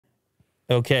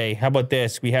Okay, how about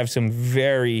this? We have some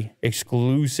very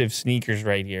exclusive sneakers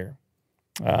right here.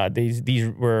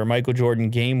 These were Michael Jordan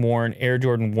Game Worn Air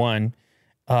Jordan 1,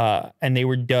 and they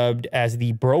were dubbed as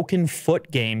the Broken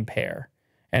Foot Game pair,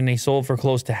 and they sold for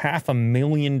close to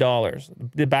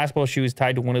 $500,000. The basketball shoe is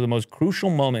tied to one of the most crucial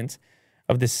moments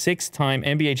of the six-time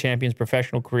NBA champion's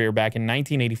professional career. Back in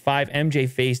 1985, MJ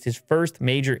faced his first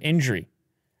major injury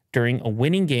during a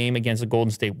winning game against the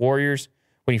Golden State Warriors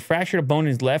when he fractured a bone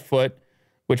in his left foot,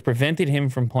 which prevented him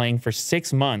from playing for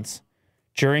 6 months.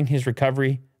 During his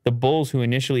recovery, the Bulls, who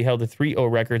initially held a 3-0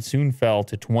 record, soon fell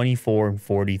to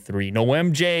 24-43. No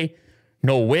MJ,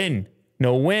 no win.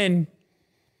 No win.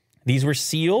 These were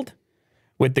sealed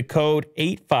with the code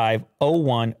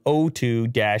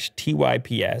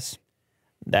 850102-TYPS.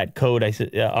 That code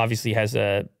obviously has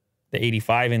the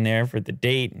 85 in there for the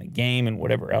date and the game and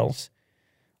whatever else.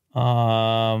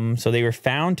 So they were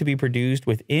found to be produced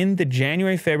within the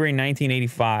January-February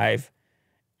 1985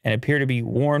 and appear to be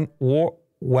well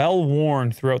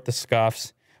worn throughout the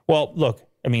scuffs. Well, look,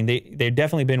 I mean, they've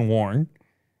definitely been worn.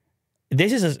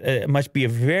 This is must be a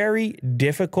very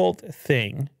difficult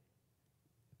thing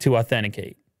to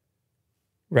authenticate,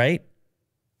 right?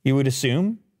 You would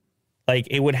assume. Like,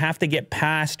 it would have to get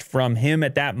passed from him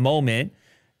at that moment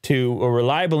to a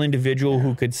reliable individual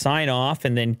who could sign off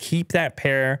and then keep that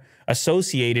pair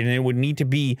associated, and it would need to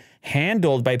be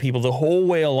handled by people the whole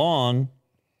way along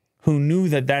who knew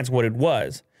that that's what it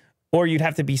was. Or you'd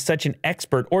have to be such an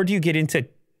expert, or do you get into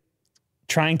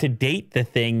trying to date the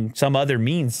thing some other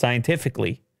means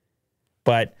scientifically?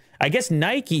 But I guess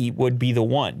Nike would be the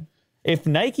one. If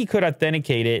Nike could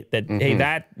authenticate it, that, hey,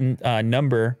 that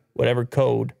number, whatever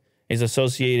code is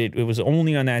associated, it was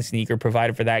only on that sneaker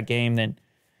provided for that game, then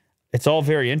it's all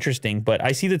very interesting. But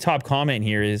I see the top comment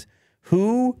here is,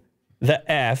 who the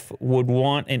F would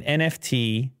want an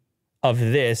NFT of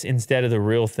this instead of the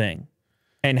real thing?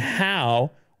 And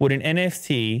how would an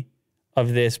NFT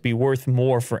of this be worth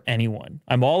more for anyone?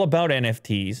 I'm all about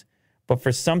NFTs, but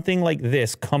for something like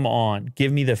this, come on,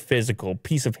 give me the physical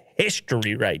piece of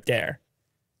history right there.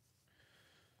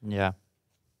 Yeah.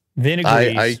 Vin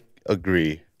agrees. I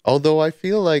agree. Although I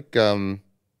feel like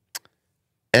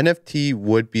NFT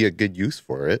would be a good use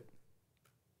for it.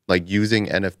 Like using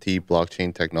NFT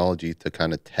blockchain technology to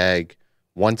kind of tag,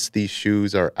 once these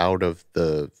shoes are out of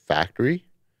the factory,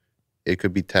 it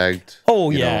could be tagged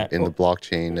you know, in the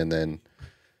blockchain, and then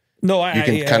you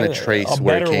can kind of trace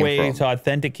where it came from. A better way to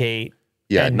authenticate.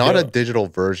 Yeah, not a digital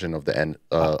version of the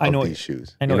of these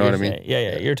shoes. I know what I mean?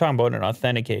 Yeah. You're talking about an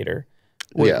authenticator,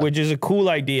 which is a cool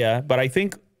idea. But I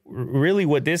think really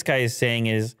what this guy is saying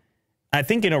is, I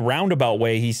think in a roundabout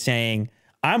way, he's saying,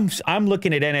 I'm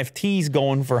looking at NFTs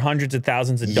going for hundreds of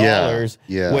thousands of dollars,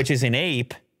 which is an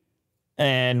ape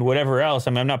and whatever else. I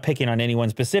mean, I'm not picking on anyone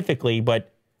specifically,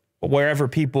 but wherever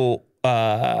people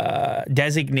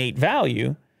designate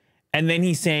value. And then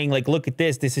he's saying, like, look at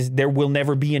this. There will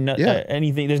never be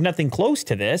anything. There's nothing close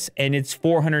to this, and it's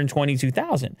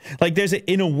 422,000. Like, there's a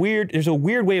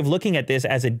weird way of looking at this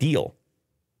as a deal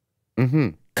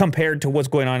compared to what's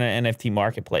going on in an NFT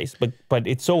marketplace. But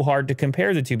it's so hard to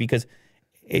compare the two because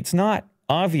it's not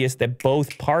obvious that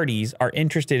both parties are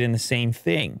interested in the same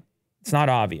thing. It's not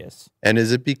obvious. And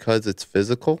is it because it's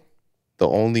physical? The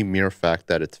only mere fact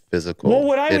that it's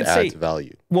physical, it adds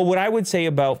value. Well, what I would say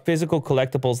about physical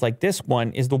collectibles like this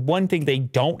one is the one thing they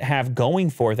don't have going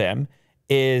for them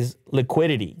is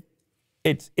liquidity.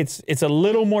 It's a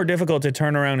little more difficult to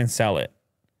turn around and sell it.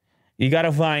 You got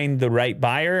to find the right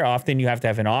buyer. Often you have to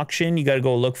have an auction. You got to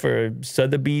go look for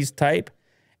Sotheby's type.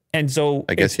 And so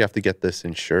I guess you have to get this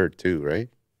insured too, right?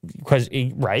 Because,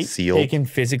 right, sealed. It can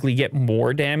physically get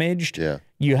more damaged. Yeah.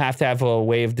 You have to have a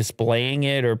way of displaying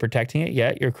it or protecting it.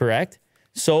 Yeah, you're correct.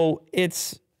 So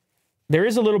there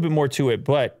is a little bit more to it,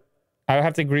 but I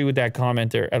have to agree with that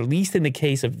commenter. At least in the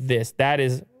case of this, that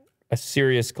is a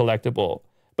serious collectible.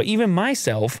 But even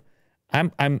myself, I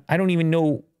don't even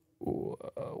know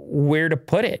where to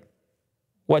put it,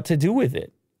 what to do with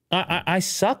it. I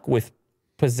suck with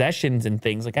possessions and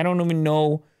things. Like, I don't even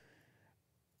know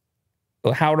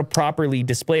how to properly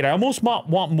display it. I almost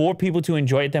want more people to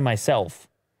enjoy it than myself.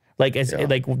 Like,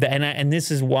 and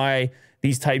this is why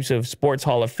these types of sports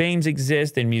hall of fames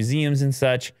exist and museums and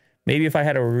such. Maybe if I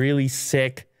had a really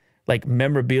sick, like,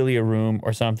 memorabilia room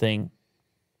or something,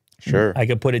 sure, I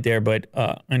could put it there. But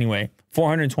anyway,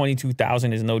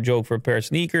 422,000 is no joke for a pair of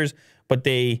sneakers. But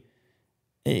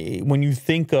when you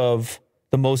think of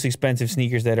the most expensive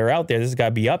sneakers that are out there, this has got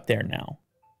to be up there now.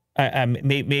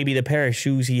 Maybe the pair of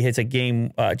shoes he hits a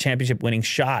game championship winning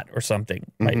shot or something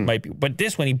might be. But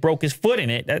this one, he broke his foot in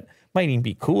it. That might even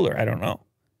be cooler. I don't know.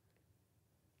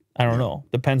 I don't know.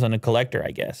 Depends on the collector,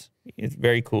 I guess. It's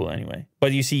very cool anyway.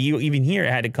 But you see, even here,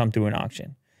 it had to come through an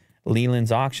auction.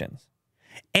 Leland's Auctions.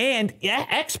 And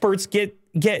experts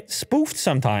get spoofed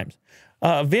sometimes.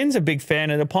 Vin's a big fan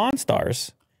of the Pawn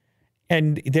Stars.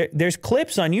 And there's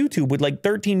clips on YouTube with like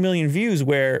 13 million views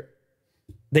where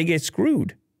they get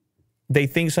screwed. They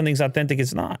think something's authentic,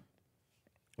 it's not.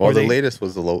 Well, the latest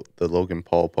was the Logan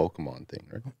Paul Pokemon thing,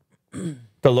 right?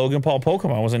 The Logan Paul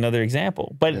Pokemon was another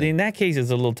example. But in that case,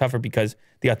 it's a little tougher because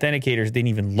the authenticators didn't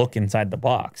even look inside the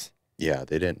box. Yeah,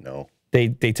 they didn't know. They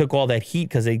took all that heat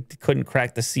because they couldn't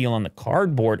crack the seal on the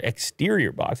cardboard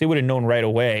exterior box. They would have known right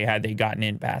away had they gotten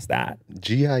in past that.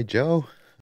 G.I. Joe.